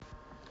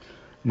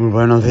Muy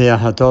buenos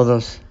días a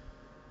todos.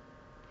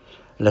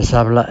 Les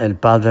habla el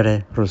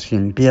Padre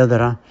Ruskin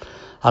Piedra,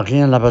 aquí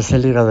en la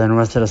Basílica de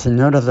Nuestra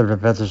Señora del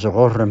Perpetuo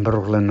Socorro en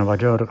Brooklyn, Nueva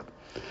York.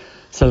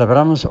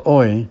 Celebramos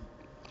hoy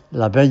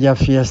la bella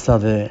fiesta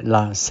de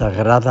la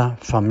Sagrada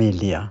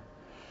Familia.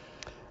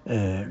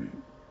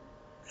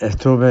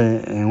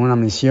 Estuve en una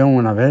misión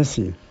una vez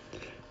y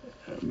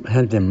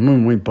gente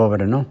muy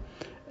pobre, ¿no?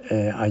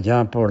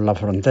 Allá por la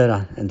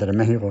frontera entre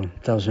México y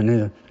Estados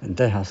Unidos, en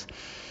Texas.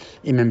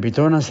 Y me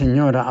invitó una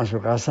señora a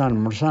su casa a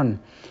almorzar.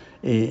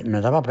 Y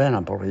me daba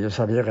pena porque yo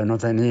sabía que no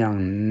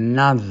tenían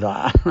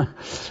nada.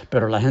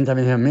 Pero la gente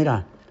me dijo,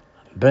 mira,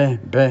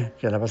 ve,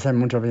 que le va a hacer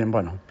mucho bien.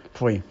 Bueno,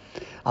 fui.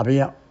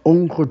 Había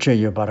un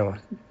cuchillo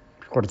para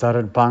cortar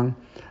el pan.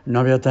 No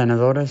había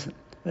tenedores.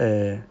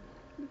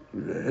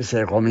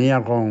 Se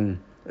comía con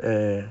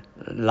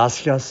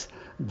lascas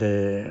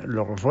de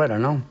lo que fuera,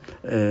 ¿no?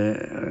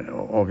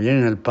 O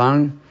bien el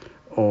pan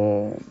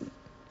o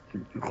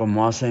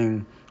como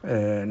hacen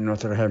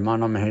nuestros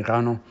hermanos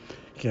mexicanos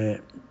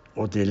que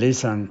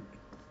utilizan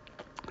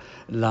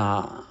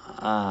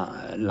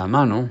la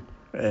mano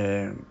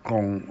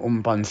con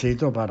un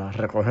pancito para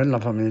recoger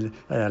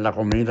la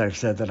comida,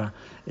 etcétera,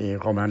 y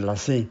comerla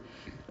así,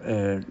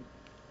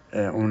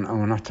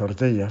 unas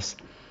tortillas.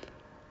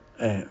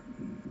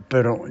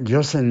 Pero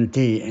yo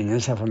sentí en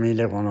esa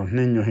familia con los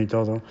niños y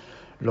todo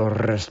lo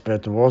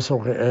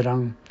respetuosos que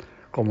eran,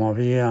 como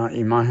había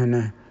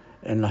imágenes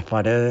en las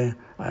paredes,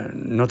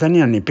 no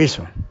tenían ni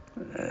piso,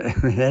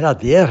 era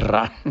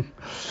tierra.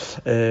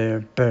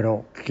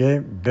 Pero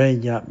qué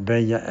bella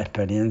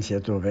experiencia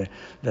tuve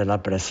de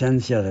la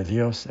presencia de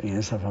Dios en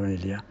esa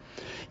familia.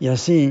 Y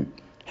así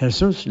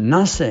Jesús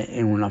nace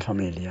en una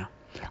familia,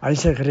 ahí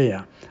se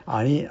cría,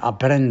 ahí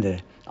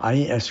aprende,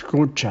 ahí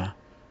escucha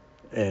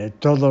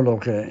todo lo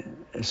que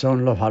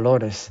son los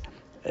valores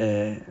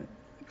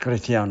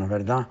cristianos,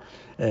 ¿verdad?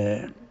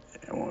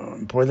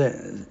 Puede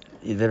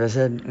y debe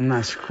ser una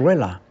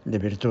escuela de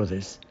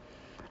virtudes.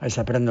 Ahí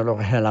se aprende lo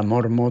que es el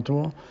amor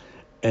mutuo,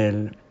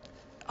 el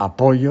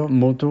apoyo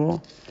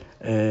mutuo,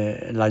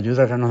 la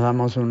ayuda que nos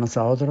damos unos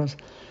a otros,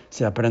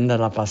 se aprende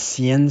la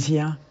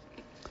paciencia,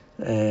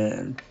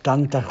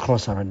 tantas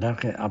cosas, ¿verdad?,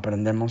 que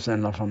aprendemos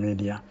en la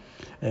familia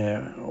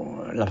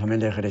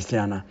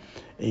cristiana,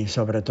 y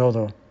sobre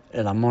todo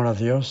el amor a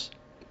Dios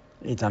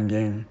y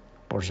también,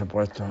 por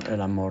supuesto,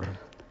 el amor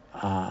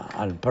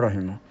al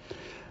prójimo.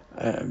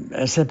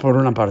 Ese es por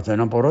una parte,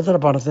 ¿no? Por otra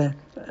parte,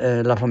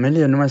 la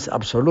familia no es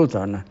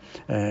absoluta, ¿no?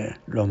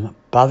 Los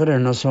padres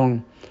no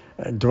son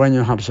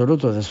dueños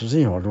absolutos de sus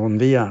hijos. Algún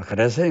día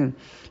crecen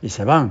y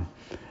se van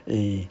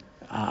y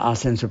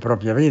hacen su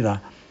propia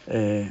vida.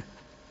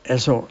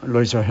 Eso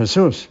lo hizo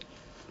Jesús.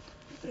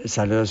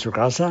 Salió de su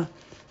casa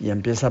y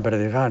empieza a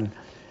predicar.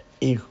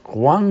 Y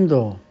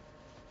cuando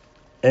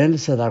él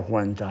se da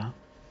cuenta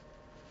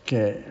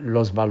que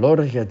los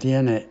valores que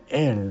tiene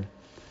él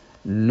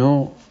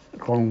no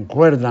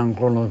concuerdan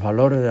con los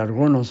valores de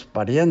algunos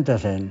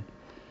parientes de él,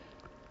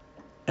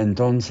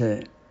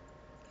 entonces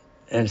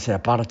él se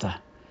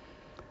aparta.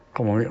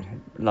 Como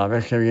la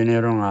vez que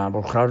vinieron a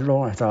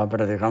buscarlo, estaba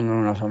predicando en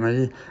una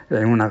familia,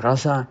 en una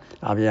casa,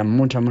 había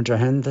mucha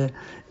gente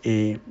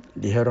y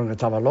dijeron que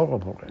estaba loco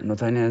porque no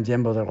tenía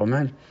tiempo de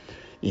comer.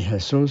 Y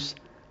Jesús,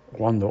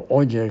 cuando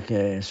oye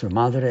que su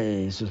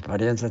madre y sus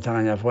parientes están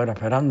allá afuera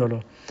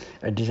esperándolo,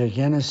 él dice,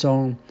 ¿quiénes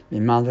son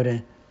mi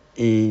madre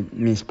y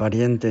mis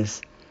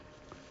parientes?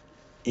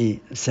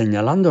 Y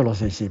señalando a los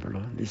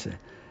discípulos, dice,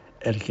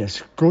 el que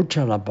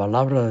escucha la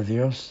palabra de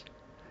Dios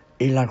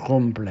y la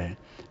cumple,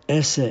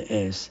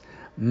 ese es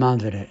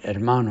madre,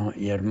 hermano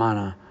y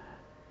hermana,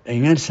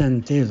 en el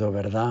sentido,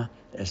 ¿verdad?,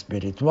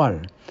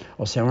 espiritual.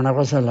 O sea, una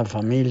cosa es la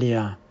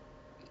familia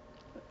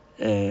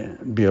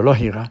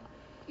biológica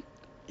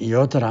y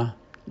otra,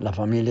 la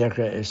familia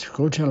que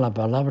escucha la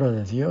palabra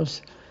de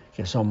Dios,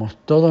 que somos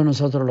todos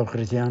nosotros los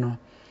cristianos,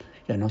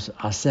 que nos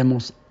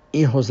hacemos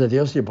hijos de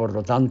Dios y por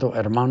lo tanto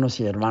hermanos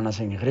y hermanas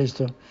en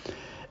Cristo.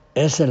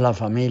 Esa es la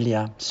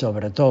familia,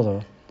 sobre todo,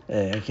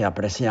 que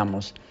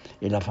apreciamos,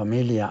 y la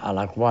familia a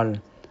la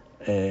cual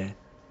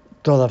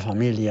toda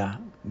familia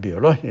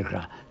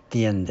biológica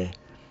tiende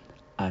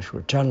a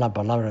escuchar la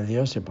palabra de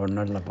Dios y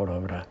ponerla por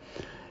obra.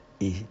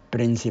 Y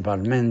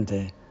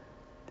principalmente,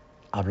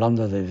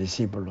 hablando de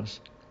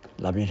discípulos,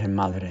 la Virgen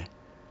Madre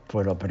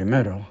fue lo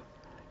primero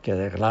que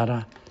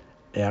declara,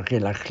 he aquí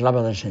la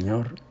esclava del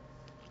Señor,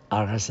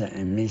 hágase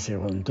en mí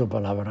según tu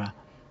palabra,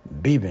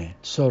 vive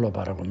solo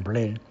para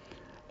cumplir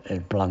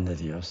el plan de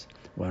Dios.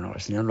 Bueno,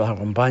 el Señor los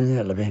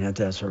acompañe, la Virgen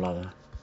esté a su lado.